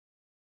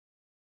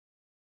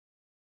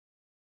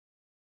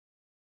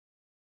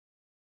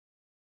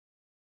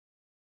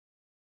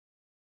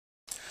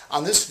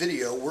On this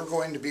video, we're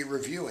going to be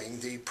reviewing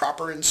the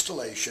proper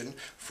installation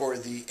for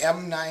the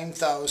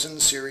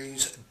M9000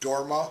 series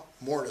DORMA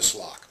mortise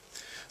lock.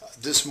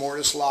 This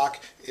mortise lock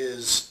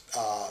is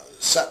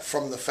set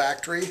from the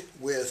factory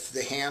with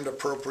the hand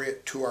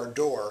appropriate to our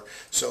door.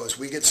 So as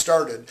we get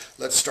started,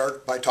 let's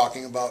start by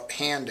talking about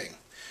handing.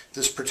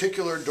 This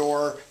particular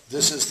door,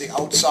 this is the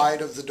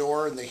outside of the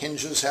door, and the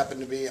hinges happen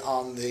to be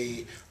on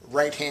the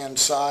right-hand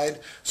side.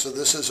 So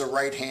this is a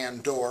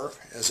right-hand door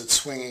as it's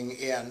swinging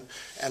in,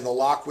 and the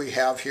lock we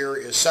have here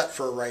is set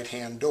for a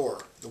right-hand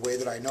door. The way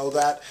that I know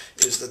that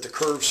is that the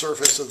curved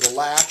surface of the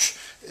latch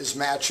is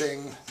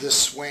matching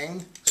this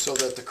swing so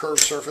that the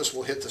curved surface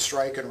will hit the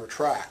strike and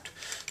retract.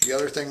 The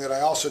other thing that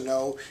I also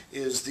know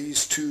is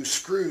these two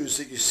screws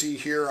that you see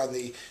here on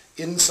the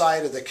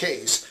inside of the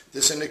case.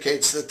 This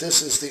indicates that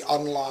this is the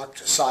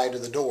unlocked side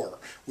of the door.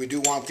 We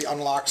do want the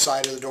unlocked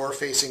side of the door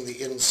facing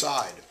the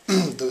inside.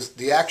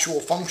 The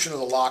actual function of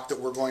the lock that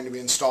we're going to be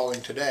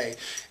installing today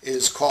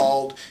is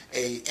called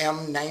a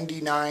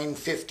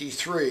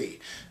M9953.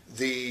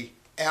 The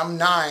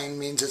M9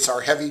 means it's our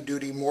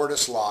heavy-duty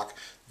mortise lock.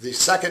 The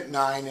second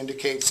 9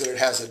 indicates that it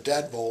has a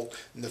deadbolt,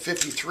 and the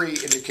 53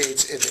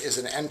 indicates it is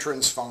an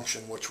entrance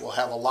function, which will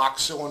have a lock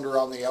cylinder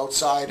on the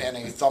outside and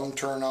a thumb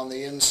turn on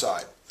the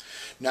inside.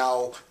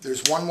 Now,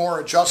 there's one more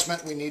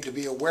adjustment we need to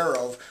be aware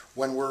of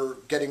when we're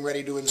getting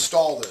ready to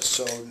install this.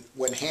 So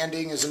when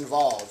handing is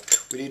involved,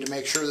 we need to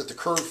make sure that the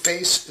curved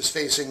face is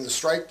facing the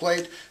strike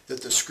plate,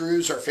 that the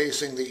screws are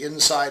facing the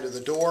inside of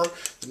the door.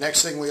 The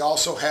next thing we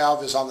also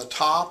have is on the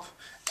top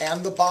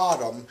and the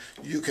bottom,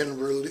 you can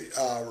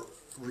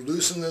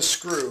loosen this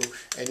screw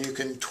and you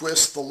can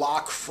twist the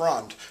lock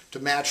front to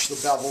match the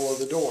bevel of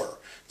the door.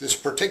 This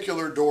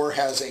particular door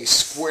has a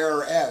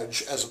square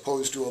edge as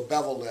opposed to a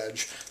beveled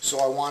edge, so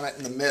I want it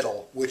in the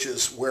middle, which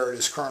is where it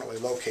is currently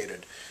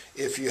located.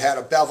 If you had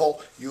a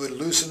bevel, you would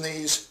loosen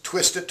these,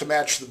 twist it to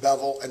match the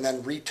bevel, and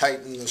then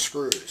retighten the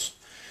screws.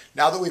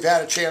 Now that we've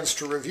had a chance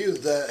to review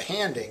the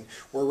handing,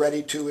 we're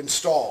ready to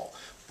install.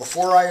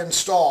 Before I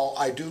install,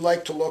 I do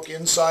like to look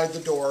inside the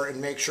door and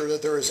make sure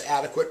that there is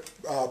adequate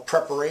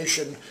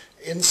preparation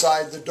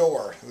inside the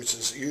door, which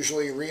is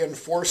usually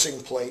reinforcing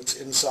plates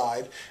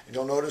inside. And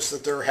you'll notice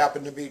that there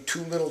happen to be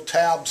two little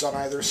tabs on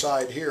either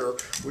side here,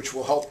 which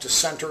will help to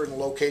center and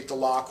locate the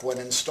lock when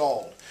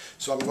installed.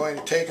 So I'm going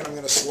to take and I'm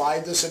going to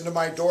slide this into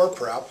my door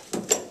prep.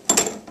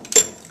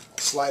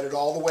 Slide it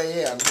all the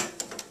way in.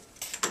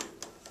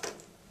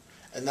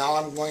 And now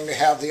I'm going to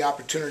have the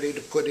opportunity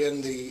to put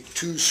in the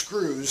two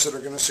screws that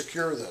are going to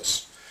secure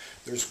this.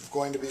 There's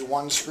going to be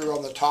one screw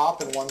on the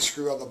top and one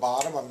screw on the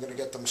bottom. I'm going to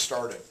get them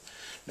started.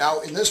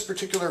 Now, in this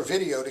particular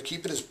video, to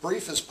keep it as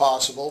brief as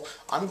possible,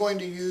 I'm going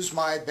to use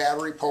my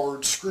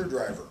battery-powered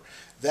screwdriver.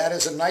 That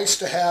is a nice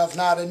to have,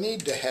 not a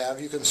need to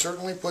have. You can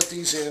certainly put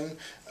these in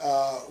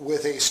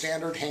with a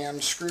standard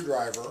hand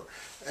screwdriver,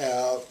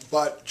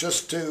 but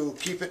just to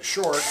keep it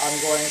short,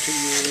 I'm going to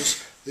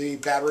use the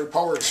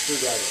battery-powered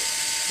screwdriver.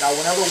 Now,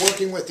 whenever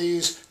working with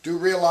these, do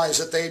realize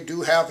that they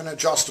do have an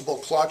adjustable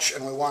clutch,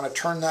 and we want to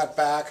turn that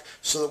back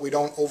so that we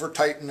don't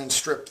over-tighten and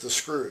strip the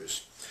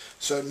screws.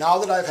 So now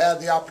that I've had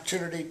the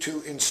opportunity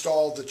to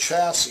install the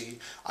chassis,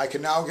 I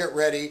can now get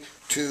ready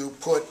to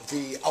put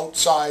the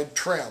outside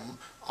trim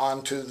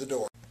onto the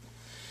door.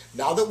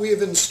 Now that we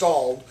have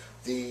installed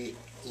the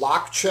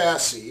lock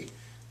chassis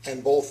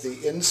and both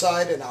the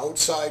inside and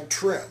outside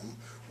trim,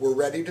 we're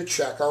ready to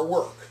check our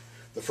work.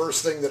 The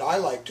first thing that I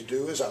like to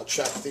do is I'll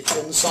check the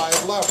inside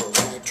lever.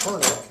 When I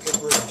turn it, it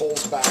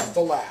pulls back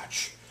the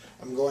latch.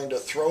 I'm going to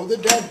throw the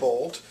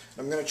deadbolt.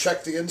 I'm going to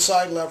check the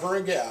inside lever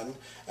again,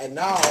 and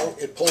now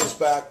it pulls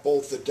back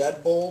both the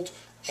deadbolt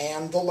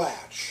and the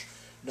latch.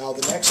 Now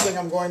the next thing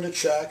I'm going to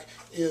check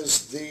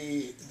is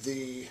the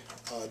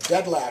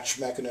dead latch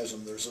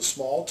mechanism. There's a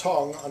small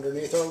tongue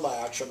underneath our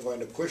latch. I'm going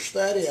to push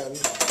that in,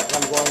 and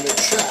I'm going to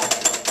check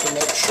to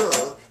make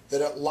sure that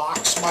it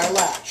locks my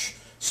latch.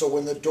 So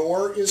when the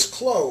door is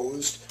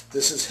closed,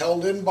 this is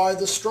held in by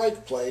the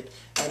strike plate,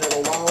 and it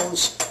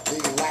allows the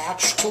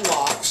latch to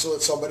lock so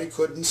that somebody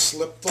couldn't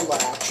slip the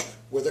latch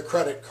with a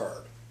credit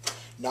card.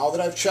 Now that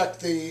I've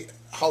checked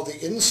how the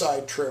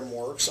inside trim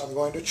works, I'm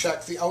going to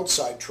check the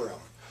outside trim.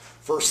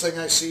 First thing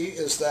I see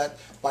is that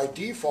by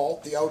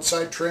default the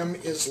outside trim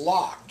is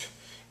locked.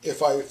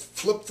 If I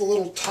flip the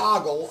little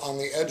toggle on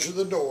the edge of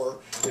the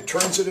door, it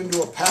turns it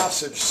into a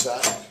passage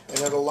set, and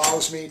it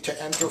allows me to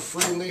enter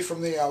freely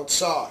from the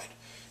outside.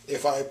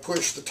 If I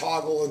push the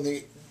toggle in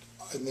the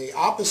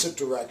opposite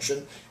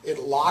direction, it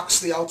locks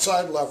the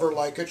outside lever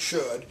like it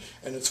should,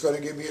 and it's going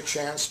to give me a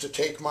chance to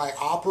take my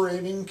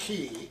operating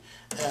key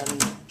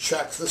and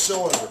check the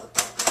cylinder.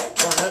 I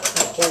turn it and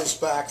it pulls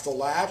back the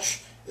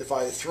latch. If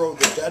I throw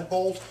the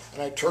deadbolt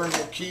and I turn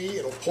the key,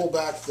 it'll pull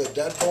back the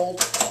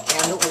deadbolt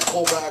and it will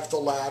pull back the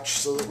latch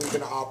so that we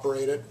can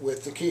operate it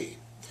with the key.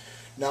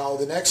 Now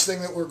the next thing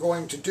that we're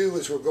going to do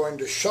is we're going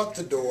to shut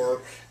the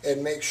door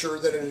and make sure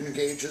that it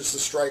engages the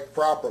strike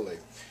properly.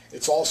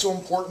 It's also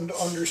important to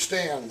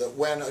understand that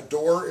when a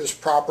door is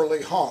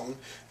properly hung,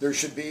 there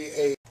should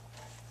be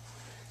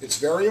it's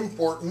very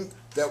important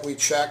that we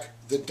check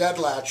the dead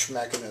latch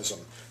mechanism.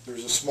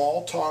 There's a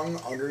small tongue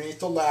underneath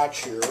the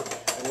latch here,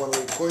 and when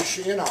we push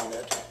in on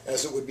it,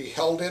 as it would be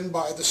held in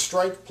by the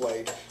strike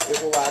plate,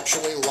 it will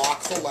actually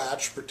lock the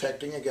latch,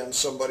 protecting against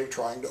somebody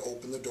trying to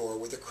open the door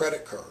with a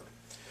credit card.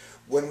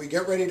 When we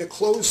get ready to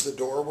close the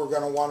door, we're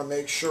going to want to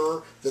make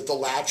sure that the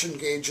latch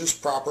engages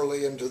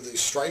properly into the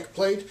strike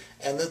plate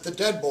and that the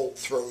deadbolt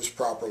throws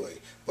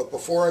properly. But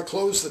before I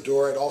close the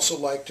door, I'd also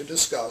like to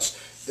discuss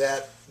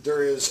that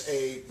there is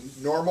a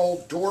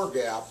normal door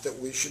gap that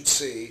we should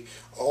see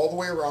all the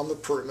way around the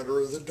perimeter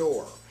of the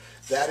door.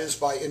 That is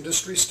by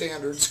industry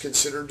standards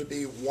considered to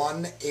be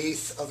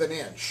 1/8 of an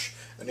inch.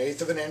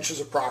 1/8 of an inch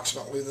is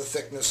approximately the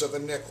thickness of a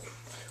nickel.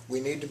 We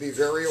need to be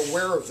very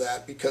aware of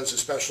that because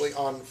especially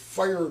on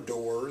fire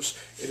doors,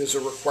 it is a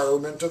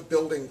requirement of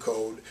building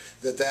code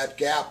that that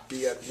gap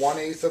be at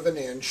 1/8 of an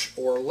inch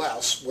or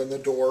less when the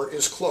door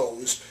is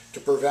closed to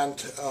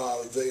prevent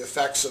the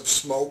effects of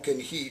smoke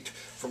and heat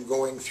from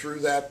going through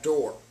that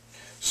door.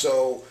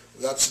 So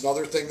that's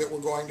another thing that we're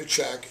going to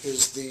check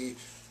is the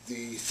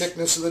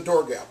thickness of the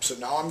door gap. So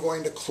now I'm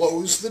going to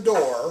close the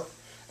door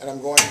and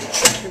I'm going to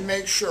check and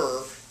make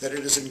sure that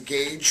it is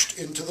engaged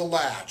into the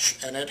latch,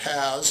 and it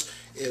has.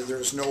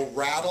 There's no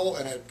rattle,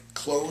 and it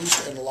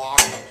closed and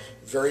locked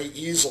very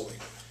easily.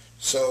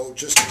 So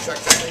just to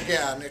check that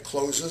again, it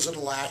closes and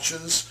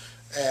latches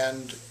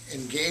and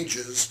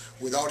engages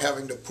without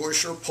having to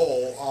push or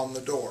pull on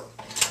the door.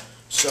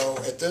 So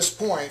at this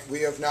point,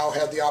 we have now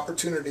had the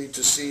opportunity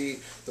to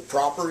see the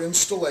proper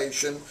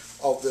installation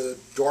of the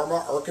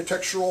DORMA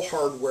Architectural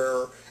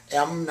Hardware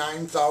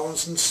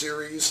M9000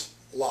 series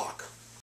lock.